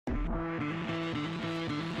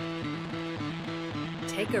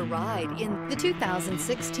Take a ride in the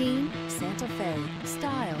 2016 Santa Fe.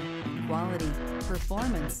 Style, quality,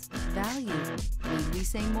 performance, value. Need we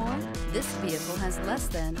say more? This vehicle has less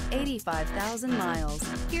than 85,000 miles.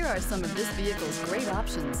 Here are some of this vehicle's great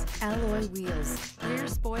options: alloy wheels, rear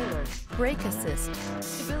spoiler, brake assist,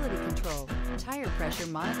 stability control, tire pressure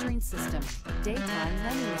monitoring system, daytime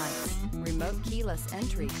running lights, remote keyless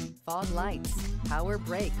entry, fog lights, power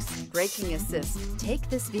brakes, braking assist. Take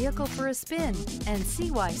this vehicle for a spin and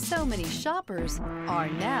see why so many shoppers are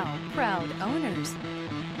now proud owners.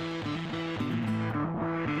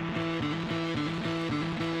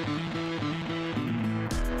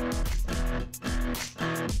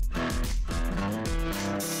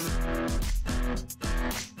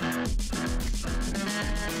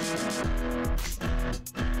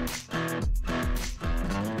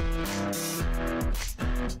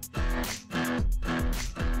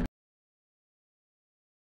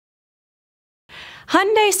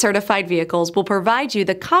 Hyundai certified vehicles will provide you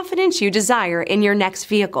the confidence you desire in your next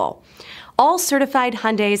vehicle. All certified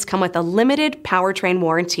Hyundais come with a limited powertrain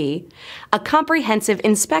warranty, a comprehensive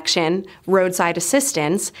inspection, roadside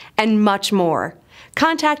assistance, and much more.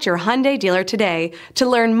 Contact your Hyundai dealer today to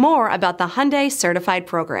learn more about the Hyundai Certified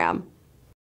program.